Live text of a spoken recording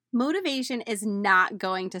Motivation is not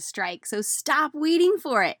going to strike, so stop waiting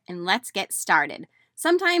for it and let's get started.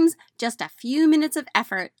 Sometimes just a few minutes of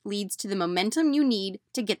effort leads to the momentum you need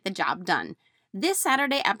to get the job done. This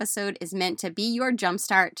Saturday episode is meant to be your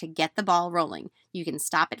jumpstart to get the ball rolling. You can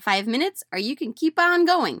stop at 5 minutes or you can keep on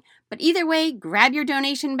going. But either way, grab your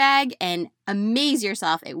donation bag and amaze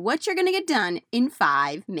yourself at what you're going to get done in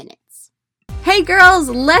 5 minutes. Hey girls,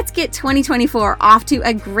 let's get 2024 off to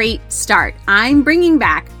a great start. I'm bringing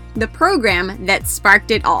back the program that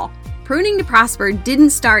sparked it all. Pruning to Prosper didn't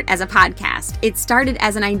start as a podcast. It started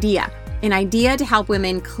as an idea to help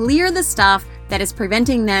women clear the stuff that is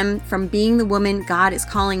preventing them from being the woman God is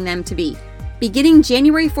calling them to be. Beginning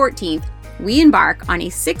January 14th, we embark on a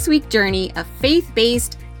 6-week journey of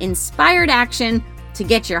faith-based, inspired action to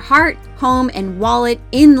get your heart, home, and wallet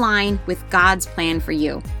in line with God's plan for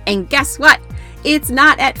you. And guess what? It's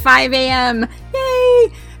not at 5 a.m.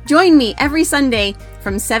 Yay! Join me every Sunday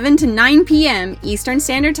from 7 to 9 p.m. Eastern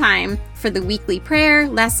Standard Time for the weekly prayer,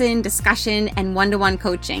 lesson, discussion, and one-to-one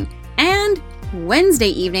coaching. And Wednesday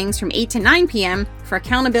evenings from 8 to 9 p.m. for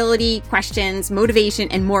accountability, questions, motivation,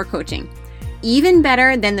 and more coaching. Even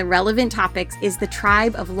better than the relevant topics is the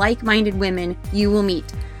tribe of like-minded women you will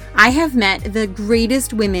meet. I have met the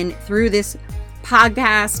greatest women through this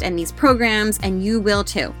podcast and these programs, and you will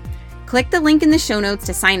too. Click the link in the show notes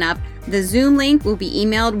to sign up. The Zoom link will be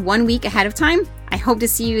emailed 1 week ahead of time. I hope to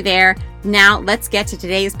see you there. Now, let's get to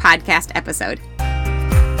today's podcast episode.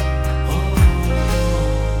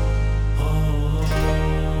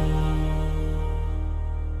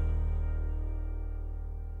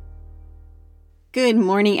 Good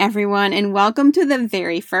morning, everyone, and welcome to the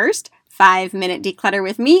very first 5-minute declutter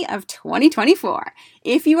with me of 2024.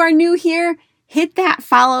 If you are new here, hit that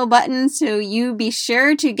follow button so you be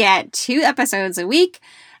sure to get 2 episodes a week.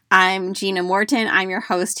 I'm Gina Morton. I'm your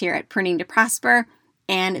host here at Pruning to Prosper,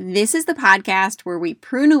 and this is the podcast where we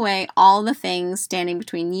prune away all the things standing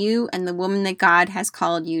between you and the woman that God has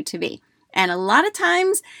called you to be. And a lot of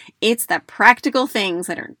times, it's the practical things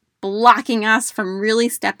that are blocking us from really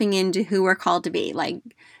stepping into who we're called to be, like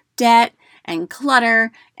debt and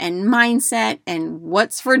clutter and mindset and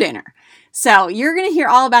what's for dinner. So you're going to hear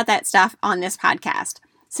all about that stuff on this podcast.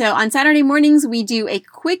 So on Saturday mornings, we do a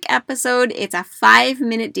quick episode. It's a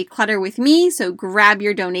 5-minute declutter with me. So grab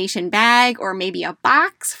your donation bag or maybe a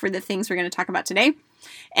box for the things we're going to talk about today.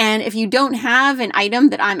 And if you don't have an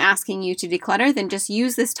item that I'm asking you to declutter, then just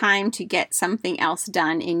use this time to get something else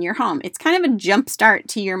done in your home. It's kind of a jump start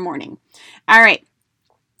to your morning. All right.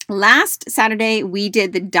 Last Saturday, we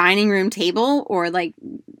did the dining room table, or like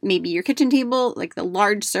maybe your kitchen table, like the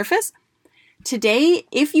large surface. Today,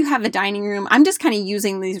 if you have a dining room, I'm just kind of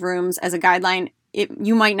using these rooms as a guideline.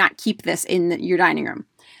 You might not keep this in your dining room.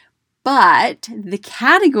 But the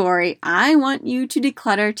category I want you to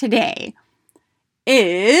declutter today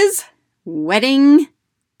is wedding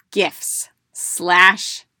gifts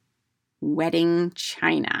 / wedding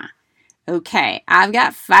china. Okay, I've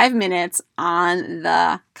got 5 minutes on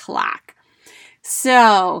the clock.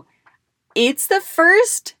 So it's the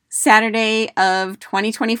first Saturday of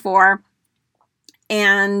 2024.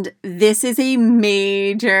 And this is a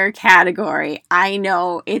major category. I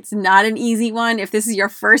know it's not an easy one. If this is your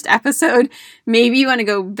first episode, maybe you want to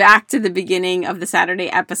go back to the beginning of the Saturday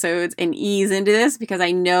episodes and ease into this, because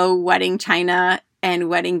I know wedding china and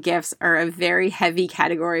wedding gifts are a very heavy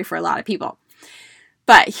category for a lot of people.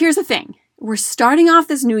 But here's the thing. We're starting off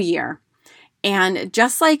this new year. And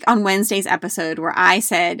just like on Wednesday's episode where I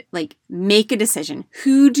said, make a decision.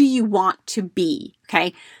 Who do you want to be?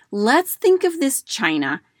 Okay. Let's think of this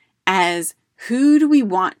china as, who do we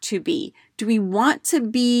want to be? Do we want to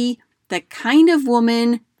be the kind of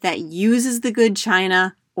woman that uses the good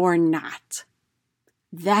china or not?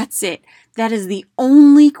 That's it. That is the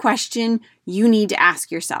only question you need to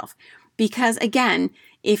ask yourself. Because again,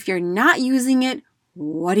 if you're not using it,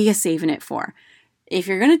 what are you saving it for? If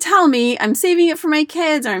you're going to tell me I'm saving it for my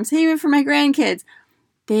kids or I'm saving it for my grandkids,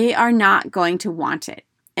 they are not going to want it.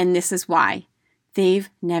 And this is why. They've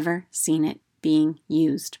never seen it being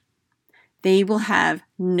used. They will have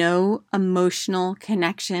no emotional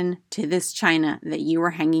connection to this china that you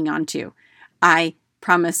are hanging on to. I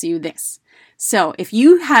promise you this. So if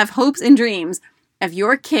you have hopes and dreams of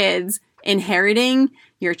your kids inheriting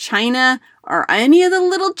your china or any of the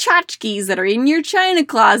little tchotchkes that are in your china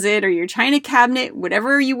closet or your china cabinet,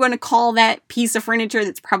 whatever you want to call that piece of furniture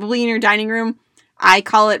that's probably in your dining room, I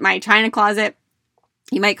call it my china closet.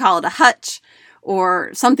 You might call it a hutch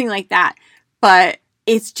or something like that, but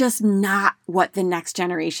it's just not what the next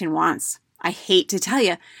generation wants. I hate to tell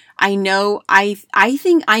you. I know I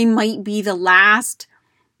think I might be the last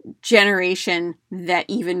generation that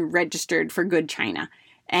even registered for good china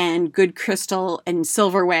and good crystal and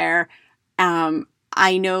silverware.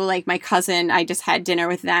 I know, like, my cousin, I just had dinner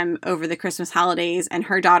with them over the Christmas holidays, and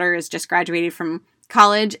her daughter is just graduated from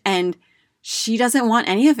college, and she doesn't want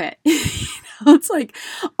any of it. It's like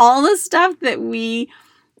all the stuff that we,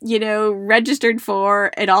 registered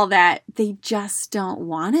for and all that, they just don't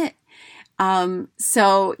want it.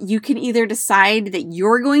 So you can either decide that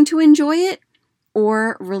you're going to enjoy it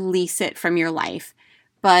or release it from your life.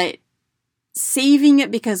 But saving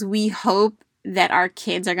it because we hope that our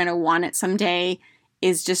kids are going to want it someday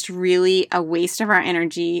is just really a waste of our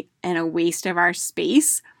energy and a waste of our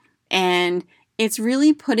space. And it's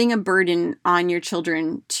really putting a burden on your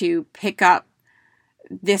children to pick up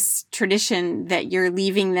this tradition that you're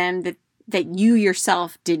leaving them that you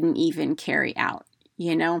yourself didn't even carry out,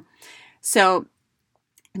 So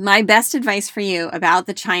my best advice for you about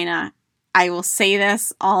the china, I will say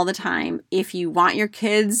this all the time. If you want your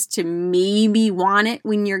kids to maybe want it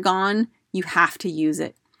when you're gone, you have to use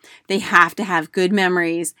it. They have to have good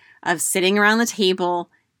memories of sitting around the table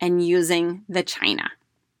and using the china.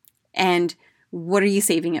 And what are you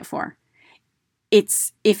saving it for?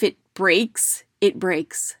 If it breaks, it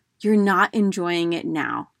breaks. You're not enjoying it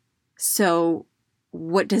now. So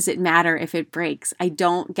what does it matter if it breaks? I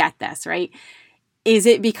don't get this, right? Is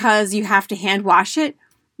it because you have to hand wash it?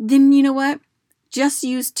 Then you know what? Just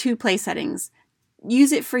use 2 place settings.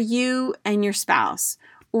 Use it for you and your spouse,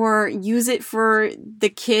 or use it for the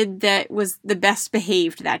kid that was the best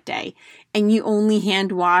behaved that day, and you only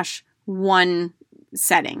hand wash 1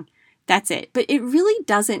 setting. That's it. But it really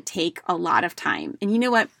doesn't take a lot of time. And you know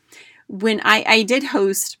what? When I did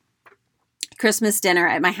host Christmas dinner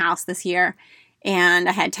at my house this year, and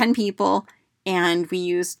I had 10 people, and we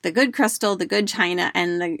used the good crystal, the good china,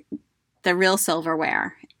 and the real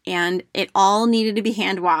silverware. And it all needed to be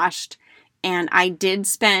hand washed. And I did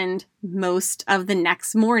spend most of the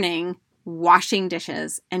next morning washing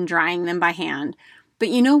dishes and drying them by hand. But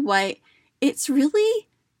you know what? It's really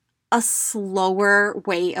a slower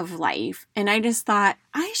way of life. And I just thought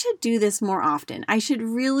I should do this more often. I should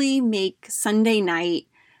really make Sunday night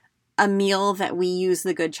a meal that we use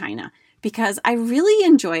the good china, because I really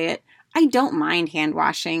enjoy it. I don't mind hand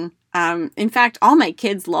washing. In fact, all my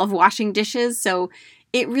kids love washing dishes. So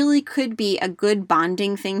it really could be a good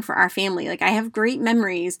bonding thing for our family. Like, I have great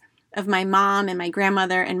memories of my mom and my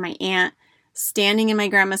grandmother and my aunt standing in my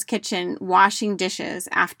grandma's kitchen washing dishes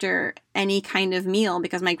after any kind of meal,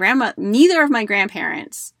 because neither of my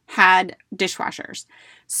grandparents had dishwashers.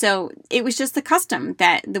 So it was just the custom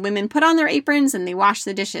that the women put on their aprons and they washed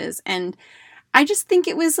the dishes. And I just think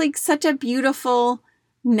it was like such a beautiful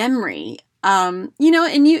memory.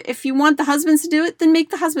 If you want the husbands to do it, then make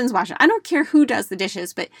the husbands wash it. I don't care who does the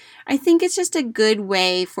dishes, but I think it's just a good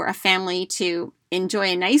way for a family to enjoy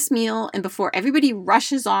a nice meal. And before everybody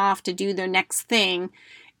rushes off to do their next thing,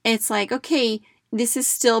 it's like, okay, this is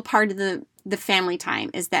still part of the family time,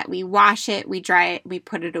 is that we wash it, we dry it, we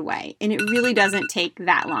put it away. And it really doesn't take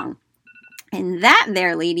that long. And that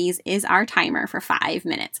there, ladies, is our timer for 5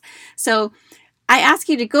 minutes. So I ask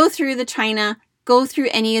you to go through the china, go through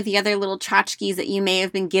any of the other little tchotchkes that you may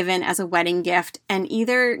have been given as a wedding gift, and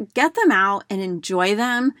either get them out and enjoy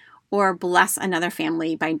them or bless another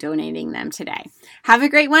family by donating them today. Have a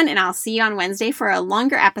great one, and I'll see you on Wednesday for a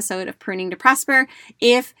longer episode of Pruning to Prosper.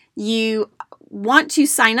 If you want to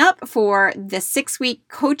sign up for the 6-week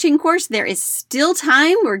coaching course, there is still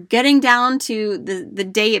time. We're getting down to the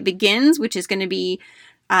day it begins, which is going to be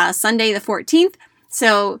Sunday the 14th.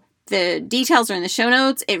 So the details are in the show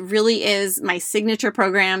notes. It really is my signature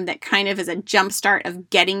program that kind of is a jumpstart of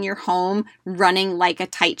getting your home running like a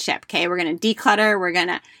tight ship. Okay, we're going to declutter. We're going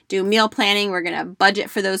to do meal planning. We're going to budget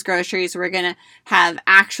for those groceries. We're going to have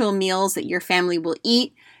actual meals that your family will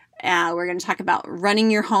eat. We're going to talk about running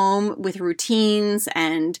your home with routines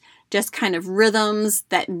and just kind of rhythms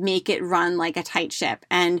that make it run like a tight ship.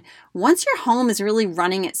 And once your home is really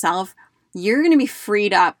running itself, you're going to be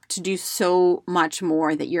freed up to do so much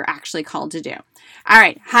more that you're actually called to do. All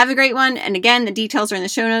right, have a great one. And again, the details are in the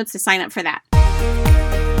show notes to sign up for that.